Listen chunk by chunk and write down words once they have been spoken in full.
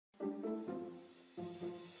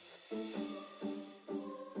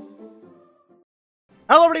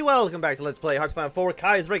Hello everybody, welcome back to Let's Play HOI4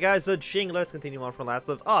 Kaiserreich Qing. Let's continue on from last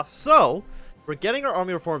left off. So, we're getting our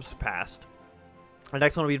army reforms passed. Our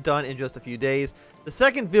next one will be done in just a few days. The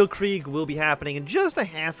second Weltkrieg will be happening in just a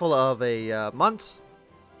handful of months.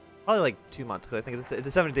 Probably like 2 months, because I think it's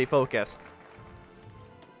a 70-day focus.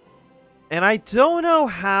 And I don't know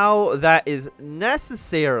how that is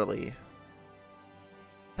necessarily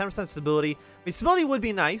 10% stability. I mean, stability would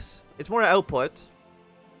be nice. It's more output.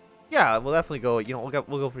 Yeah, we'll definitely go, you know,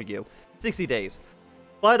 we'll go for you. 60 days.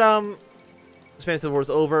 But, Spanish Civil War is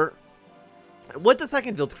over. With the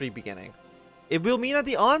second Weltkrieg beginning, it will mean that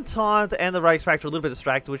the Entente and the Reichsfactor are a little bit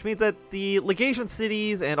distracted, which means that the legation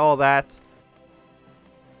cities and all that,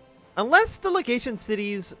 unless the legation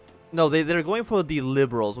cities, no, they're going for the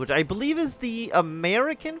liberals, which I believe is the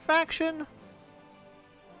American faction.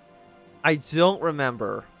 I don't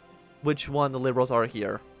remember which one the liberals are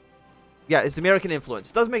here. Yeah, it's the American influence.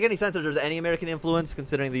 Doesn't make any sense if there's any American influence,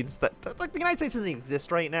 considering the United States doesn't exist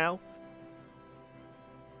right now.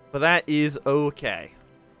 But that is okay.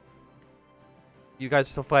 You guys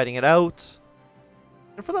are still fighting it out.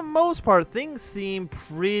 And for the most part, things seem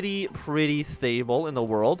pretty stable in the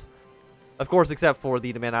world. Of course, except for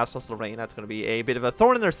the Nationalists Lorraine. That's going to be a bit of a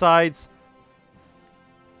thorn in their sides.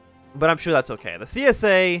 But I'm sure that's okay. The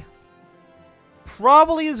CSA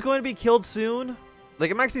probably is going to be killed soon. Like,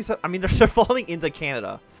 I'm actually, I mean, they're falling into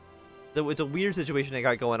Canada. It's a weird situation they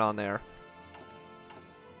got going on there.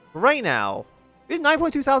 Right now, we have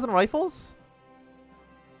 9.2 thousand rifles?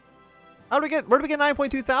 Where did we get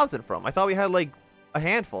 9.2 thousand from? I thought we had, like, a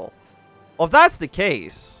handful. Well, if that's the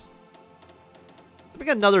case, we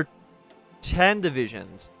got another 10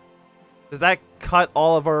 divisions. Does that cut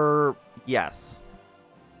all of our... Yes.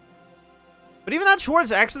 But even that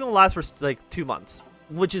shortage actually will last for, like, 2 months.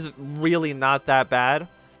 Which is really not that bad.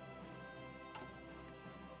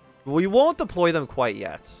 We won't deploy them quite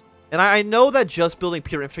yet. And I know that just building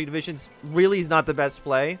pure infantry divisions really is not the best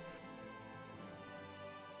play.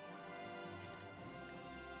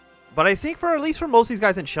 But I think at least for most of these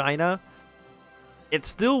guys in China, it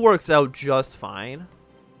still works out just fine.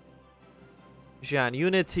 Xi'an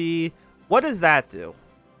Unity. What does that do?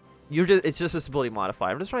 It's just a stability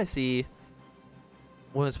modifier. I'm just trying to see...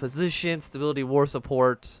 Women's position, stability, war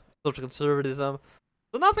support, social conservatism.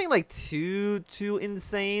 So nothing like too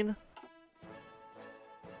insane.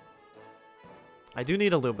 I do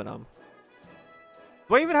need aluminum.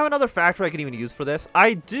 Do I even have another factory I can even use for this?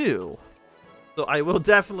 I do. So I will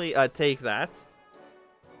definitely take that.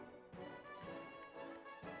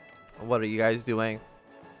 What are you guys doing?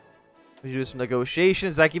 We do some negotiations.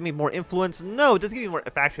 Does that give me more influence? No, it does give me more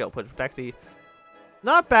factory output. Which actually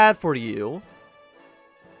not bad for you.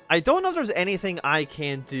 I don't know if there's anything I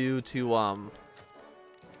can do to,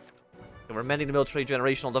 we're mending the military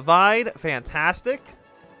generational divide. Fantastic.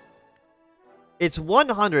 It's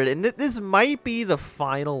 100, and this might be the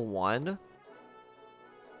final one.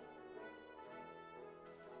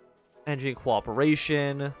 Engine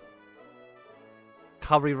cooperation.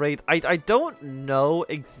 Recovery rate. I don't know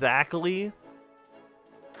exactly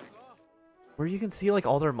where you can see, like,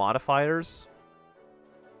 all their modifiers.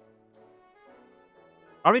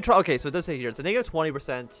 Army trial. Okay, so it does say here it's a negative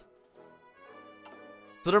 20%.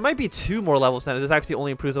 So there might be 2 more levels then. This actually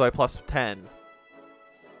only improves it by plus 10.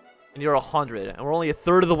 And you're 100, and we're only a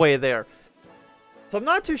third of the way there. So I'm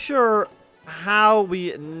not too sure how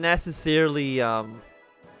we necessarily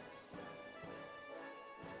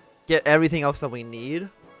get everything else that we need.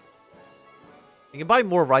 You can buy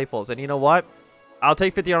more rifles, and you know what? I'll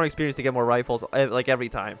take 50 army experience to get more rifles, like, every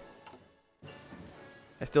time.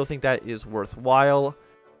 I still think that is worthwhile.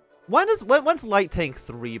 When's Light Tank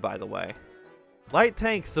 3, by the way? Light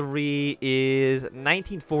Tank 3 is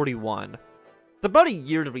 1941. It's about a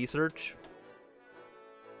year to research.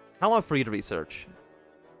 How long for you to research?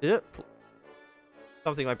 Yep.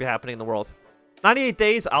 Something might be happening in the world. 98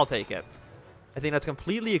 days, I'll take it. I think that's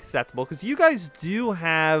completely acceptable, because you guys do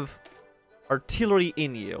have artillery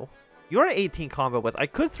in you. You're at 18 combat with. I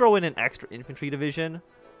could throw in an extra infantry division.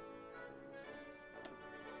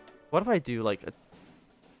 What if I do, like, a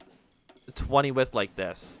 20 with like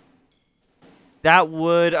this? That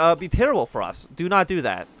would be terrible for us. Do not do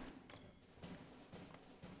that.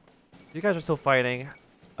 You guys are still fighting.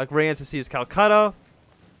 Agreeance to seize Calcutta.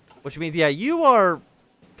 Which means, yeah, you are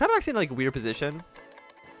kind of actually in, like, a weird position.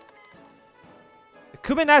 The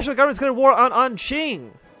Cuban national government's going to war on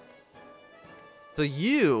Qing. So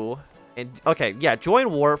you... Okay, yeah,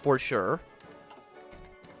 join war for sure.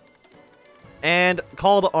 And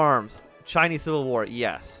call to arms. Chinese Civil War,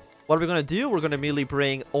 yes. What are we going to do? We're going to immediately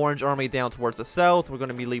bring Orange Army down towards the south. We're going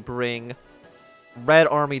to immediately bring Red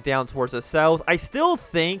army down towards the south. I still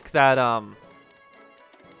think that,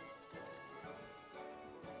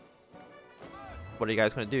 what are you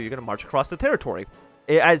guys going to do? You're going to march across the territory.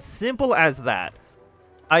 As simple as that.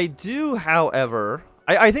 I do, however,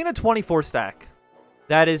 I think the 24 stack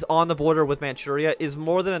that is on the border with Manchuria is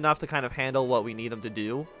more than enough to kind of handle what we need them to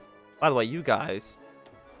do. By the way, you guys,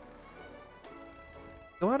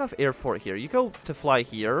 go out of airport here. You go to fly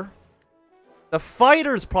here. The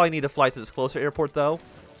fighters probably need to fly to this closer airport, though.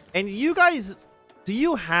 And you guys, do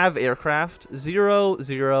you have aircraft? 0,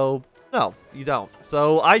 0. No, you don't.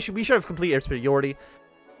 So we should have complete air superiority.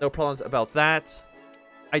 No problems about that.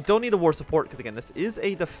 I don't need the war support because, again, this is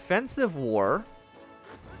a defensive war.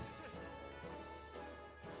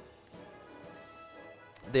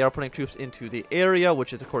 They are putting troops into the area,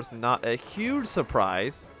 which is, of course, not a huge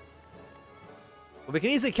surprise. But we can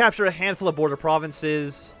easily capture a handful of border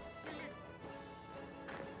provinces.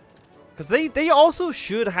 Because they also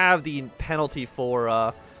should have the penalty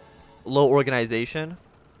for low organization.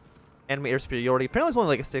 Enemy air superiority. Apparently it's only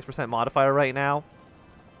like a 6% modifier right now.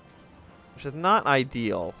 Which is not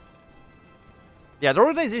ideal. Yeah, the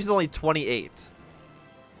organization is only 28.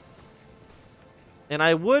 And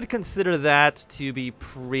I would consider that to be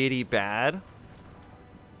pretty bad.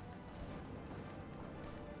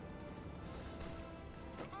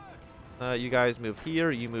 You guys move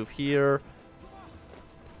here. You move here.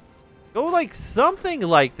 Go like something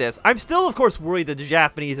like this. I'm still, of course, worried that the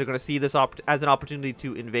Japanese are going to see this as an opportunity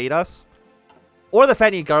to invade us. Or the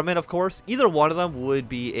Fenian government, of course. Either one of them would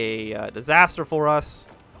be a disaster for us.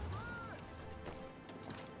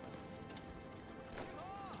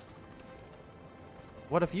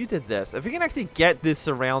 What if you did this? If we can actually get this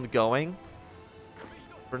surround going,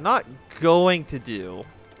 we're not going to do,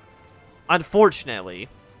 unfortunately.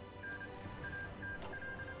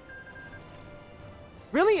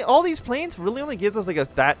 Really, all these planes really only gives us like a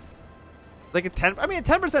 10. I mean,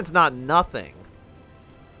 10% is not nothing.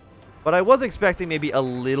 But I was expecting maybe a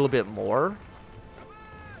little bit more.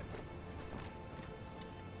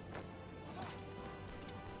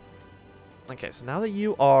 Okay, so now that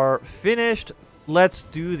you are finished, let's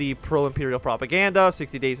do the pro-imperial propaganda.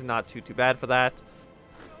 60 days is not too bad for that.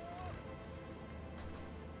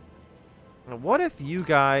 And what if you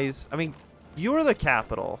guys, I mean, you're the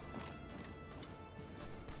capital.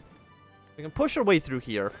 We can push our way through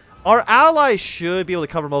here. Our allies should be able to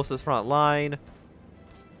cover most of this front line.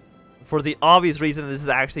 For the obvious reason this is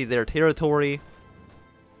actually their territory.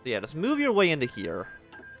 So yeah, just move your way into here.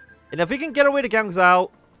 And if we can get our way to Guangzhou,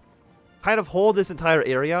 kind of hold this entire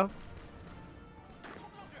area.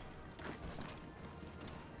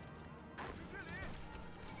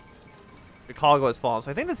 Chicago has fallen,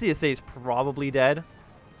 so I think the CSA is probably dead.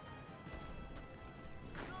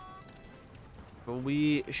 But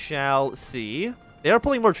we shall see. They are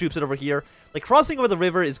pulling more troops in over here. Like, crossing over the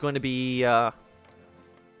river is going to be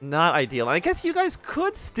not ideal. And I guess you guys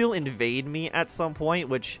could still invade me at some point,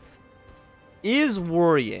 which is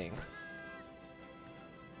worrying.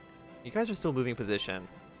 You guys are still moving position.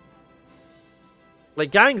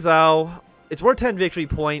 Like, Guangzhou, it's worth 10 victory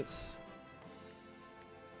points.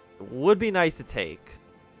 It would be nice to take.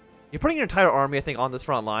 You're putting your entire army, I think, on this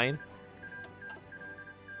front line.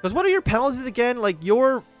 Because what are your penalties again? Like,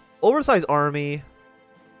 your oversized army.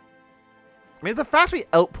 I mean, it's a factory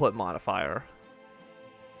output modifier.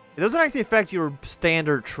 It doesn't actually affect your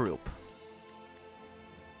standard troop.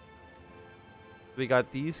 We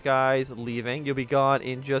got these guys leaving. You'll be gone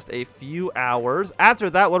in just a few hours. After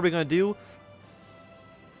that, what are we going to do?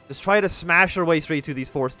 Just try to smash our way straight to this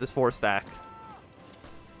 4 stack.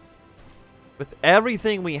 With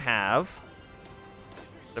everything we have.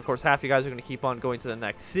 Of course, half you guys are going to keep on going to the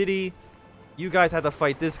next city. You guys have to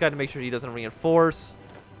fight this guy to make sure he doesn't reinforce.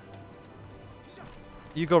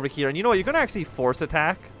 You go over here. And you know what? You're going to actually force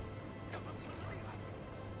attack.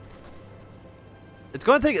 It's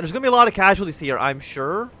going to take... There's going to be a lot of casualties here, I'm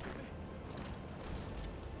sure.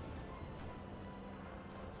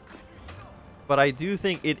 But I do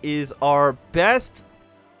think it is our best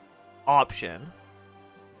option.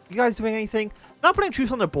 You guys doing anything? Not putting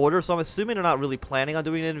troops on the border, so I'm assuming they're not really planning on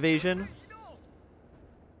doing an invasion.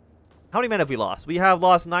 How many men have we lost? We have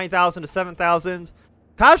lost 9,000 to 7,000.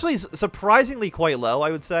 Casualties surprisingly quite low, I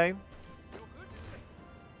would say.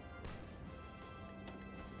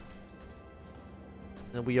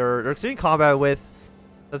 And they're doing combat with,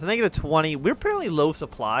 that's a negative 20. We're apparently low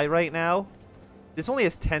supply right now. This only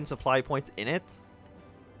has 10 supply points in it.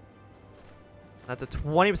 That's a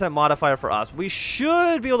 20% modifier for us. We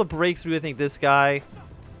should be able to break through, I think, this guy.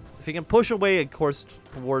 If he can push away, of course,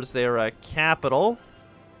 towards their capital.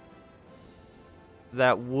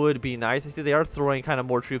 that would be nice. I see they are throwing kind of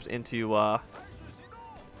more troops into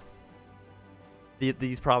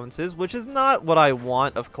these provinces, which is not what I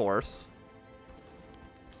want, of course.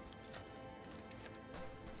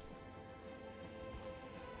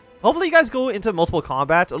 Hopefully you guys go into multiple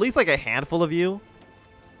combats, at least like a handful of you.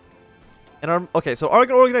 And our, okay, so our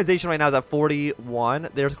organization right now is at 41.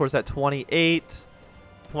 There's, of course, at 28.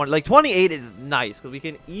 20, like, 28 is nice, because we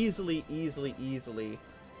can easily...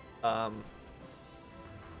 okay,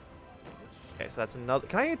 so that's another...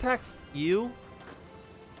 Can I attack you?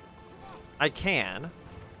 I can.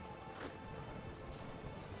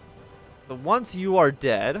 So once you are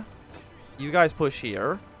dead, you guys push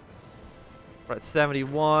here. We're at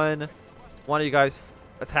 71. One of you guys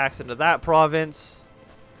attacks into that province.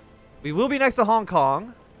 We will be next to Hong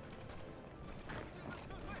Kong.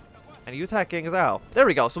 And you attack Guangzhou. There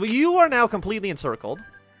we go. So you are now completely encircled.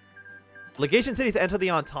 Legation cities enter the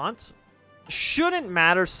Entente. Shouldn't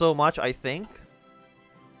matter so much, I think.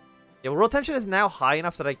 Yeah, world tension is now high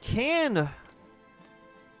enough that I can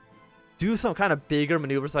do some kind of bigger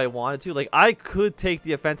maneuvers if I wanted to. Like, I could take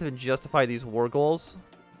the offensive and justify these war goals.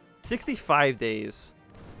 65 days.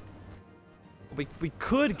 We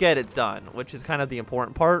could get it done, which is kind of the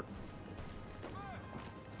important part.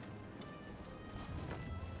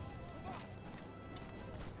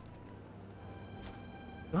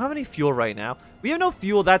 We don't have any fuel right now. We have no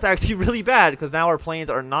fuel. That's actually really bad, because now our planes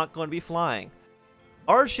are not going to be flying.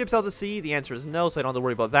 Are ships out to sea? The answer is no, so I don't have to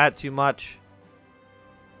worry about that too much.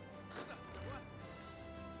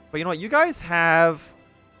 But you know what? You guys have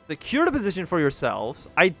secured a position for yourselves.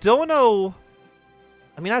 I don't know.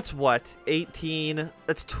 I mean, that's what? 18.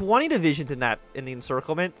 That's 20 divisions in the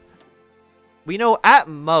encirclement. We know at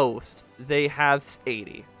most they have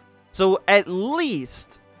 80. So at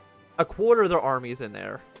least a quarter of their army is in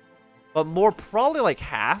there. But more, probably like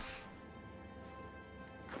half.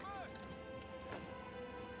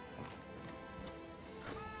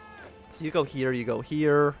 So you go here, you go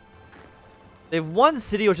here. They have one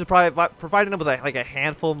city which is probably providing them with like a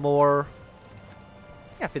handful more.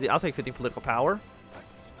 Yeah, 50, I'll take 15 political power.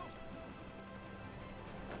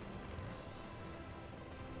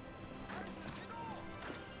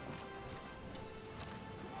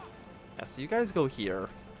 Yeah, so you guys go here.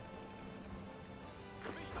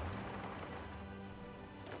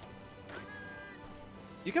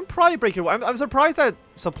 You can probably break your... I'm surprised that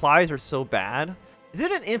supplies are so bad. Is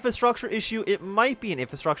it an infrastructure issue? It might be an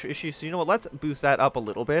infrastructure issue. So you know what? Let's boost that up a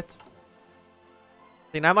little bit.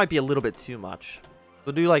 I think that might be a little bit too much.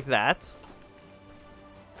 We'll do like that.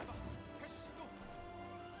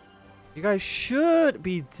 You guys should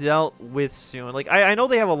be dealt with soon. Like, I know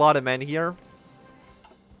they have a lot of men here.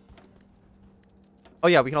 Oh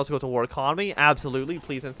yeah, we can also go to war economy. Absolutely.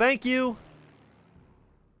 Please and thank you.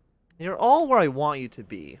 You're all where I want you to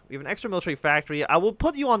be. We have an extra military factory. I will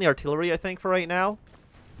put you on the artillery, I think, for right now.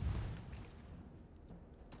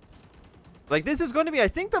 Like, this is going to be, I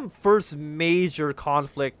think, the first major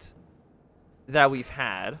conflict that we've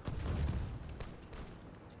had.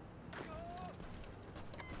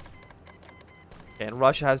 And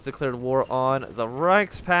Russia has declared war on the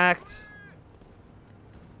Reichspakt.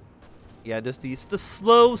 Yeah, just the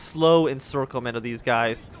slow encirclement of these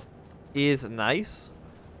guys is nice.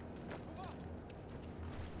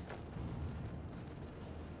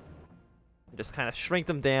 Just kind of shrink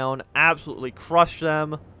them down, absolutely crush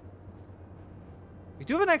them. We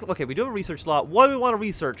do have we do have a research slot. What do we want to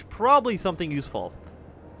research? Probably something useful.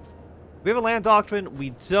 We have a land doctrine.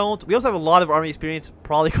 We don't. We also have a lot of army experience,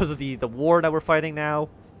 probably because of the war that we're fighting now.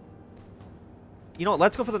 You know what?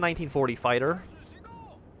 Let's go for the 1940 fighter.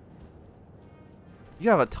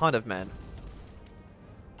 You have a ton of men.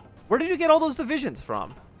 Where did you get all those divisions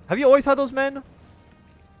from? Have you always had those men?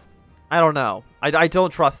 I don't know. I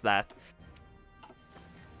don't trust that.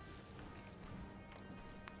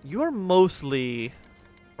 You're mostly...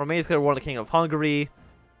 Romania's going to war on the King of Hungary.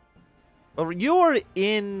 But you're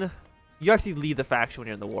in... You actually lead the faction when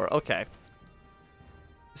you're in the war. Okay.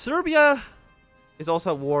 Serbia is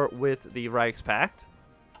also at war with the Reichspakt.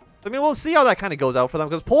 I mean, we'll see how that kind of goes out for them.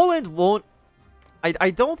 Because Poland won't... I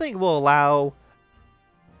don't think will allow...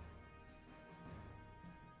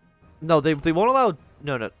 No, they won't allow...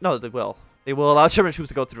 No, they will. They will allow German troops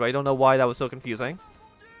to go through. I don't know why that was so confusing.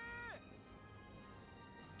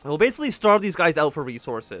 We'll basically starve these guys out for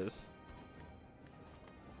resources.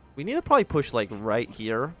 We need to probably push, like, right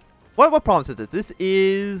here. What province is this? This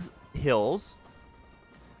is hills.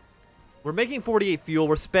 We're making 48 fuel.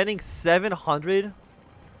 We're spending 700.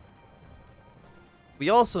 We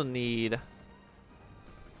also need...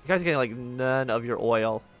 You guys are getting, like, none of your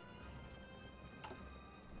oil.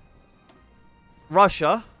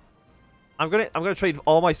 Russia. I'm gonna trade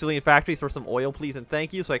all my civilian factories for some oil, please and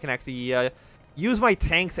thank you, so I can actually use my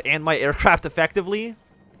tanks and my aircraft effectively.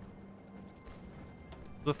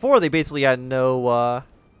 Before, they basically had no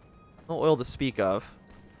oil to speak of.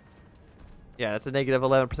 Yeah, it's a negative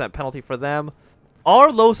 11% penalty for them.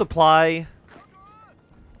 Our low supply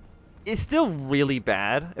is still really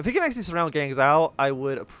bad. If we can actually surround gangs out, I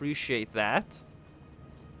would appreciate that.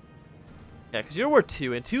 Yeah, because you're worth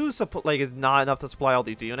 2, and 2 is not enough to supply all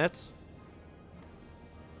these units.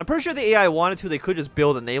 I'm pretty sure the AI wanted to, they could just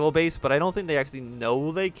build a naval base, but I don't think they actually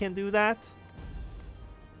know they can do that.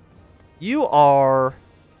 You are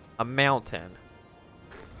a mountain.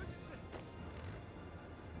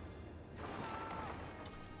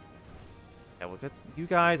 Yeah, we'll get you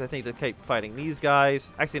guys. I think they keep fighting these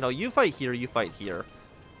guys. Actually, no, you fight here, you fight here.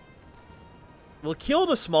 We'll kill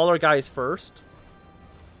the smaller guys first.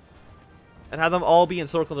 And have them all be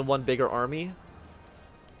encircled in one bigger army.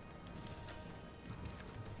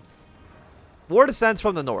 War descends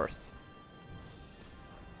from the north.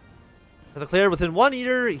 As declared, within 1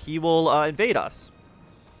 year, he will invade us.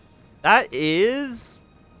 That is...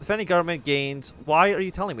 Defending government gains... Why are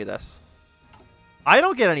you telling me this? I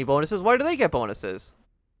don't get any bonuses. Why do they get bonuses?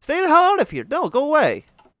 Stay the hell out of here. No, go away.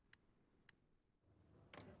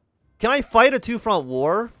 Can I fight a 2-front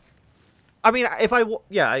war? I mean, if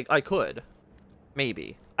I could.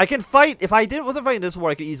 Maybe. I can fight... If I wasn't fighting this war,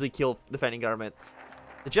 I could easily kill defending government.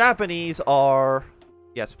 The Japanese are...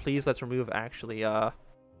 Yes, please, let's remove, actually, You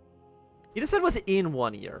just said within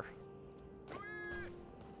 1 year.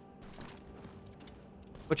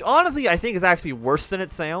 Which, honestly, I think is actually worse than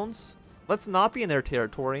it sounds. Let's not be in their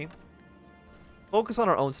territory. Focus on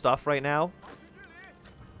our own stuff right now.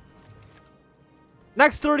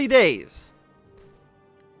 Next 30 days.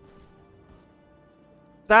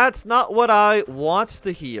 That's not what I want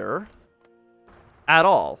to hear. At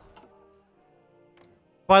all.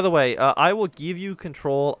 By the way, I will give you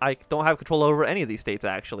control. I don't have control over any of these states,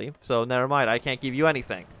 actually. So, never mind. I can't give you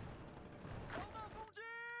anything.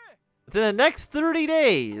 Within the next 30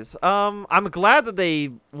 days. I'm glad that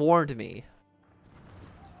they warned me.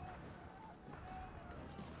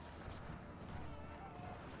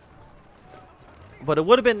 But it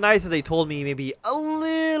would have been nice if they told me maybe a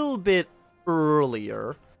little bit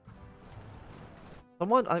earlier.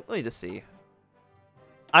 Let me just see.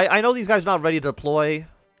 I know these guys are not ready to deploy.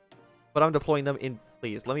 But I'm deploying them in...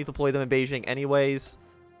 Please, let me deploy them in Beijing anyways.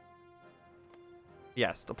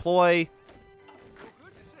 Yes, deploy.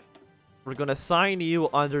 We're going to assign you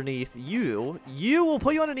underneath you. You will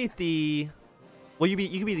put you underneath the... Well, you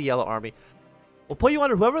can be the Yellow Army. We'll put you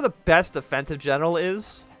under whoever the best defensive general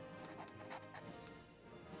is.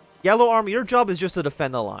 Yellow Army, your job is just to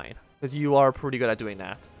defend the line. Because you are pretty good at doing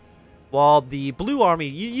that. While the Blue Army,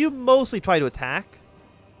 you mostly try to attack.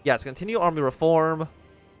 Yes, continue army reform.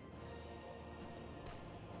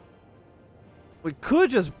 We could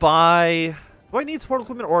just buy... Do I need support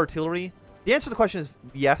equipment or artillery? The answer to the question is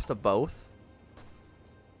yes to both.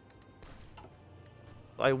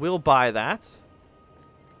 I will buy that.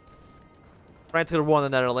 France could have won the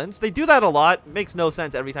Netherlands. They do that a lot. Makes no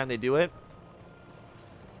sense every time they do it.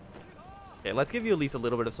 Okay, let's give you at least a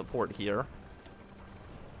little bit of support here.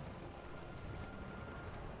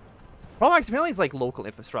 Problem apparently is like local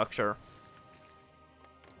infrastructure.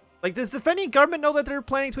 Like, does defending government know that they're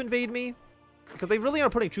planning to invade me? Because they really are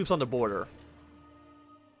putting troops on the border.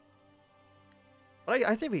 But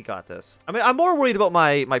I think we got this. I mean, I'm more worried about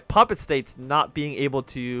my puppet states not being able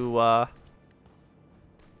to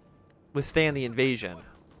withstand the invasion.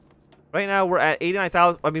 Right now, we're at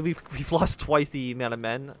 89,000. I mean, we've lost twice the amount of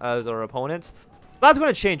men as our opponents. That's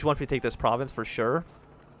going to change once we take this province for sure.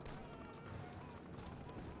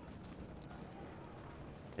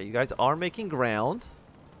 Okay, you guys are making ground.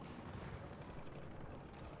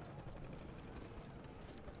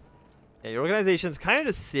 Yeah, your organization's kind of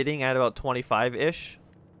just sitting at about 25-ish.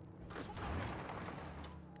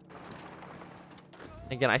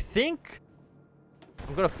 Again, I think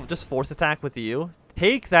I'm going to just force attack with you.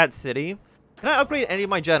 Take that city. Can I upgrade any of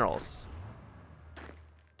my generals?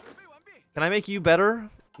 Can I make you better?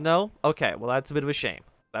 No? Okay, well, that's a bit of a shame.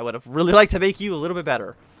 I would have really liked to make you a little bit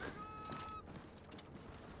better.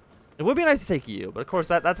 It would be nice to take you, but of course,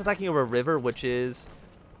 that's attacking over a river, which is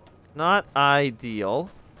not ideal.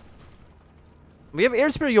 We have air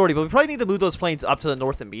superiority, but we probably need to move those planes up to the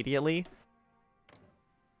north immediately.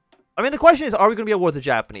 I mean, the question is, are we going to be at war with the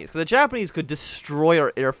Japanese? Because the Japanese could destroy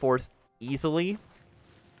our air force easily.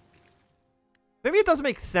 Maybe it doesn't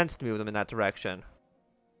make sense to move them in that direction.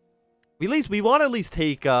 We want to at least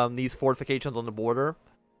take these fortifications on the border.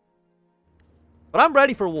 But I'm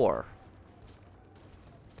ready for war.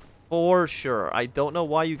 For sure. I don't know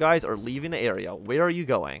why you guys are leaving the area. Where are you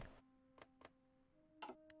going?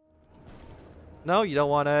 No, you don't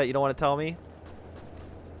wanna tell me?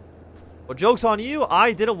 Well, joke's on you.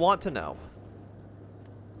 I didn't want to know.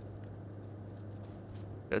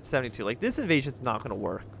 It's 72. Like, this invasion's not gonna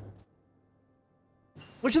work.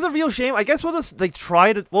 Which is a real shame. I guess we'll just, like,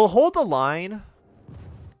 try to... We'll hold the line.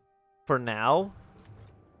 For now.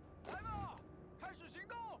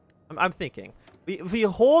 I'm thinking. If we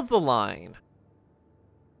hold the line...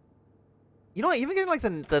 You know what? Even getting, like, the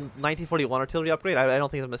 1941 artillery upgrade, I don't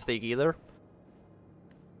think it's a mistake either.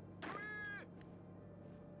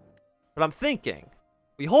 But I'm thinking.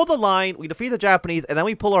 We hold the line, we defeat the Japanese, and then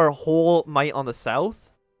we pull our whole might on the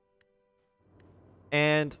south.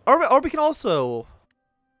 And, or we can also,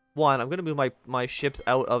 I'm going to move my ships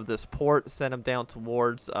out of this port, send them down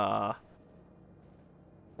towards,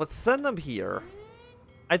 let's send them here.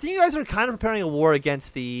 I think you guys are kind of preparing a war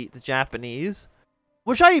against the Japanese,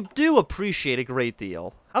 which I do appreciate a great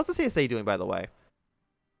deal. How's the CSA doing, by the way?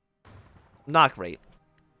 Not great.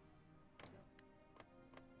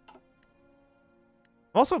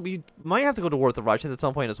 Also, we might have to go to war with the Russians at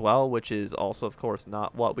some point as well, which is also, of course,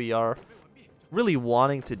 not what we are really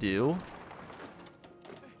wanting to do.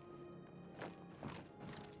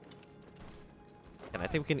 And I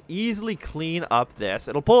think we can easily clean up this.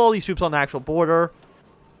 It'll pull all these troops on the actual border.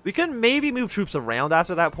 We can maybe move troops around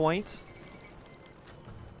after that point.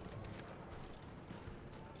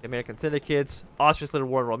 American syndicates, Austria's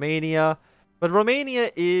war in Romania. But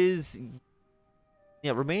Romania is...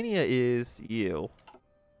 Yeah, Romania is you.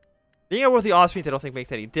 Being at war with the Austrians, I don't think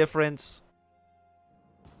makes any difference.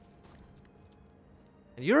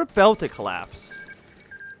 And you're about to collapse.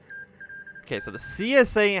 Okay, so the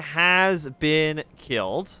CSA has been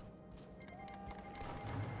killed.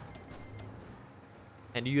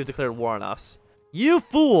 And you have declared war on us. You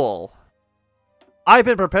fool! I've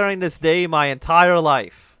been preparing this day my entire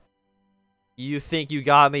life. You think you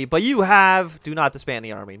got me, but you have. Do not disband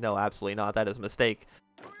the army. No, absolutely not. That is a mistake.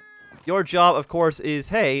 Your job, of course, is,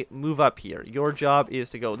 hey, move up here. Your job is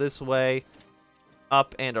to go this way,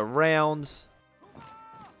 up and around.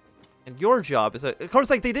 And your job is, of course,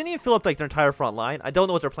 like, they didn't even fill up, like, their entire front line. I don't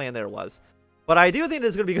know what their plan there was. But I do think this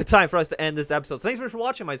is going to be a good time for us to end this episode. So thanks so much for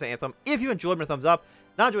watching, my Anthem. If you enjoyed, my thumbs up.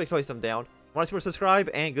 Not enjoying, please thumb down. Want to subscribe,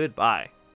 and goodbye.